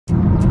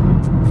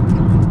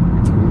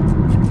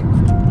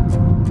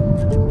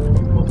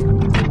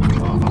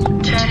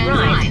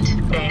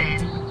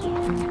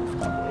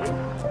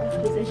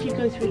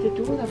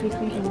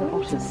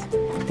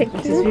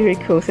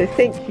very cool. So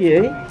thank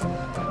you.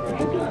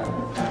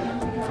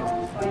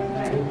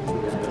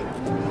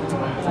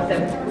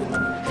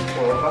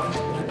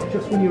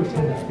 Just when you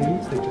attend the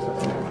fees, they just have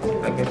to.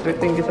 Okay, so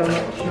thank you so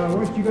much. No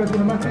worries. Do you guys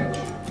want a massage?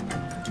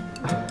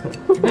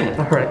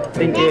 Alright,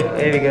 thank you.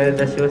 Here we go,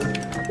 the shoes.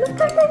 Look at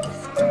that,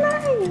 it's so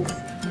nice.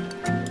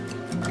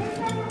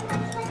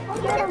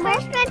 The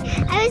first one,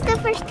 I was the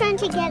first one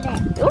to get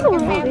it. Oh,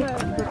 really?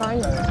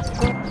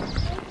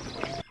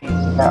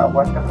 Now,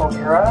 wonderful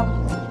giraffe.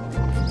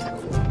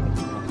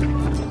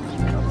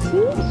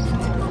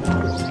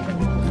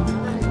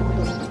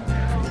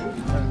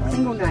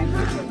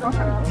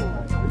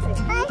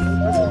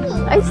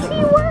 I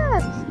see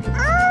what?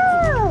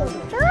 Oh,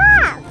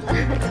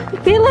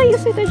 giraffe. Bella, you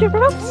see the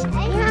giraffes?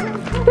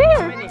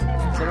 Where?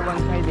 There one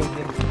hiding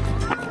here.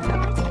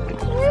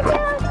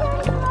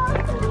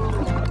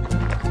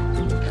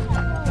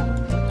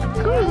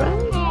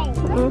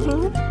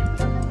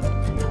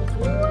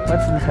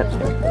 What's that?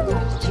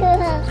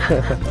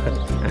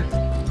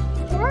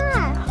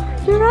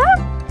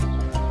 Giraffe?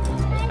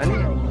 Ano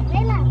yan?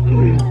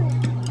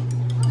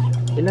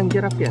 Ilang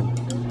giraffe yan?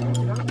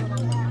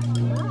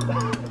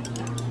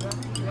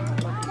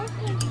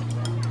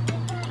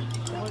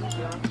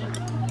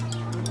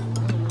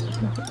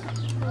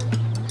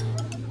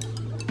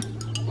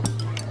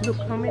 Look,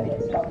 how many?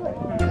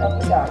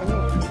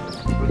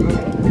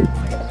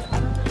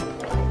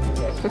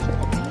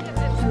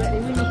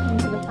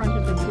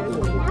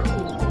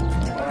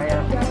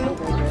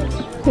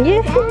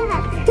 Yeah.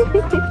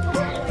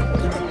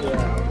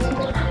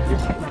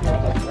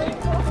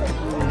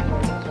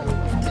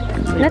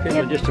 Not yet.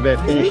 We're just about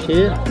finished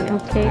here.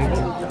 Okay.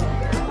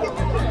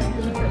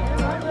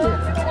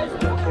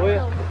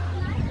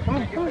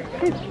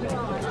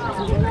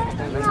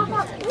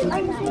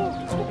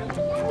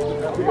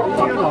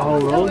 I'll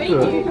hold on to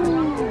it.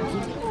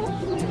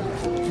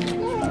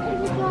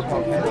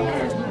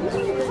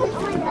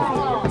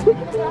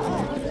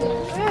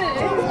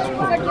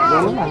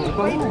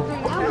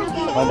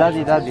 Oh,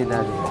 daddy.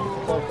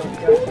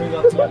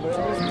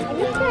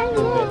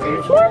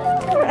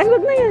 Ay,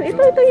 wag na yan.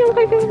 Ito yung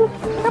kay Bella.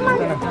 Come on.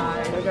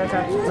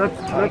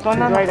 Look on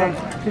na.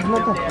 Sige mo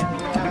to.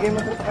 Bigay mo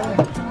to sa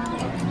kanya.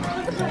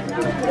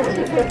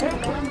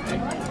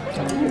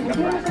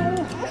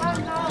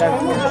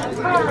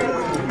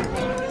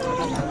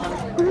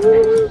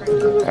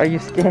 Are you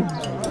scared?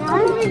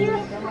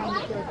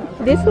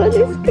 This one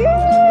is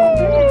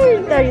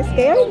scared. Are you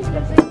scared?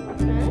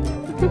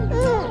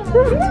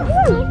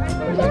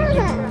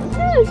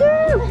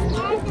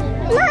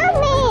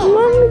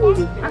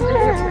 Mommy.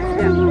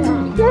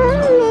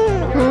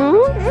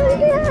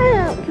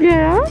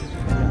 Yeah.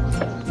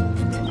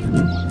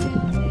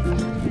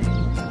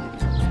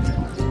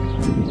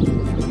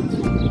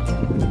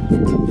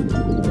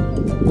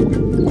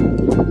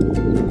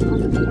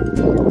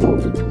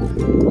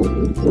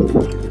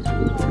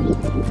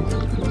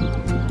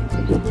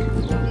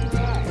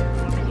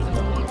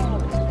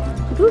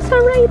 Those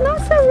are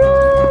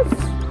rhinoceros.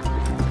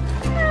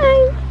 Hi.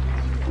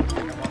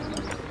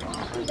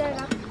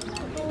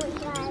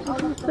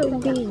 So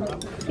big.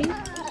 See?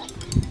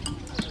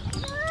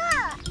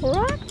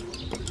 What?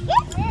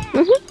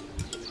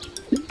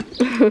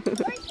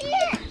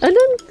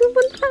 Alon,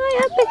 pupunta ka kay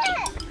ate.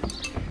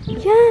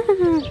 Yeah.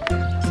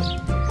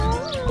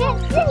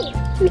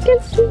 We can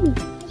see.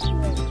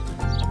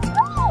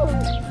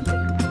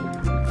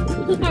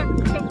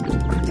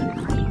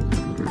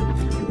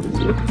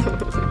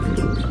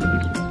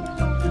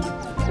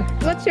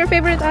 What's your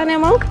favorite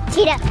animal?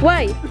 Cheetah.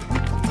 Why?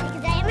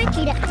 Because I am a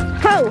cheetah.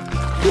 How?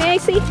 May I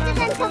see? It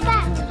doesn't come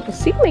back.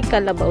 See, may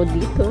kalabaw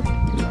dito.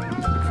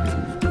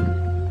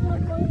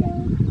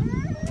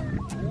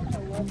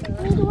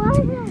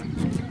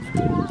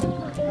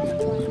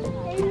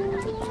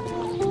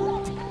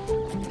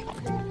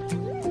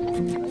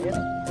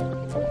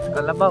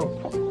 Kalabaw.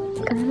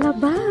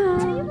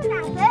 Kalabaw.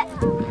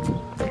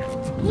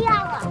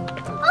 Yeah.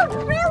 Oh,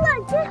 gorilla!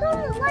 Just on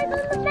the right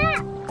on the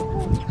map.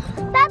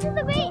 That's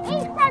the Great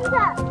Ape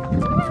Center.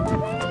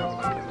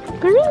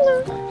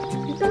 Gorilla.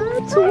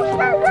 That's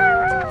where.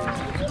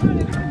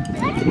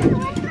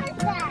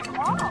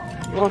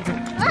 Oh,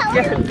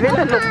 yeah,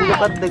 Bella, look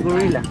at the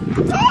gorilla.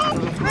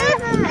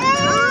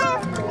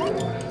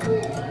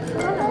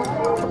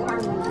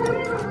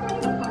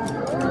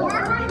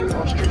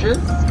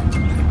 Ostriches.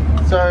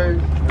 So,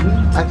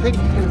 I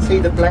think you can see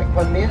the black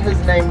one there. His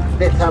name,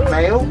 that's our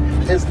male.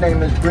 His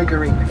name is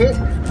Gregory Pet.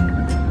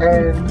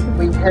 And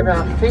we have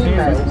our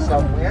female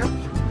somewhere.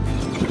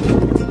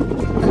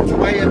 They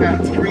weigh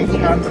about 3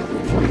 tons.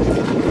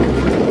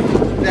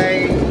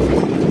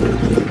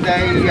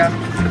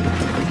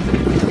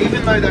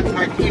 Even though they're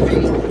quite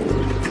heavy,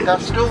 they're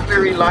still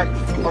very light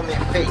on their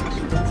feet.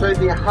 So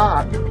their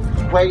heart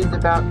weighs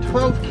about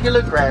 12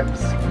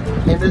 kilograms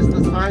and is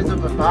the size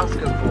of a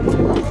basketball.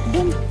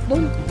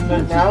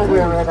 So now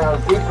we're at our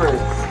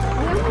zebras,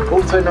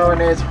 also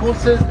known as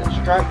horses in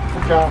striped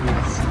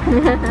pajamas.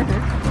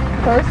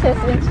 Horses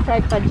in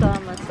striped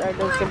pajamas are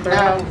the zebras.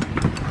 Now,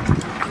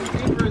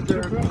 zebras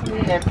shoulder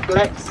and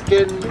black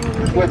skin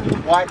with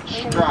white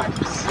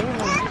stripes.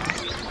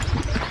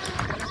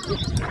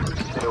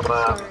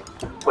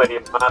 Where do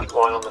you mark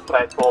one on the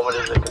platform it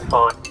is it can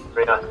find?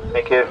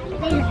 Thank you.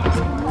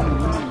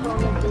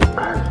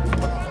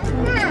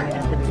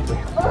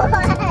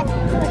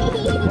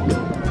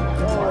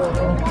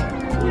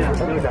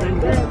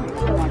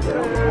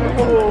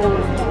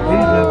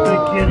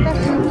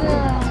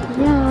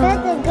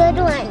 That's a good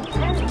one.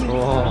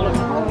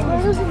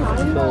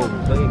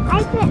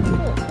 I can't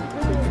see.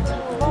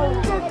 I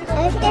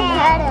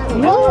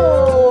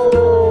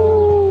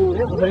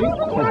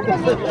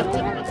can't.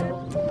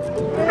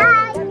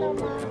 Hi.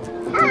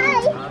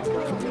 Hi.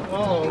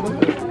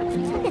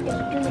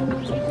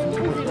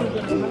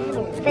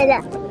 Bella.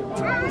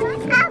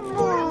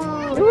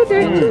 Oh,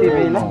 there too.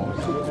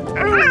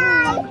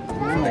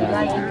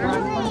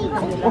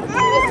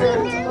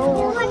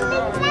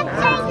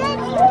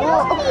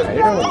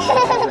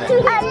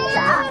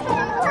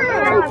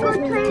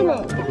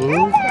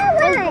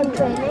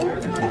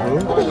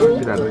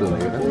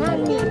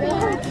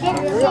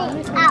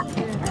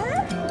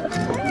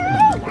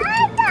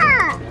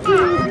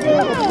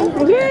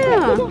 Yeah.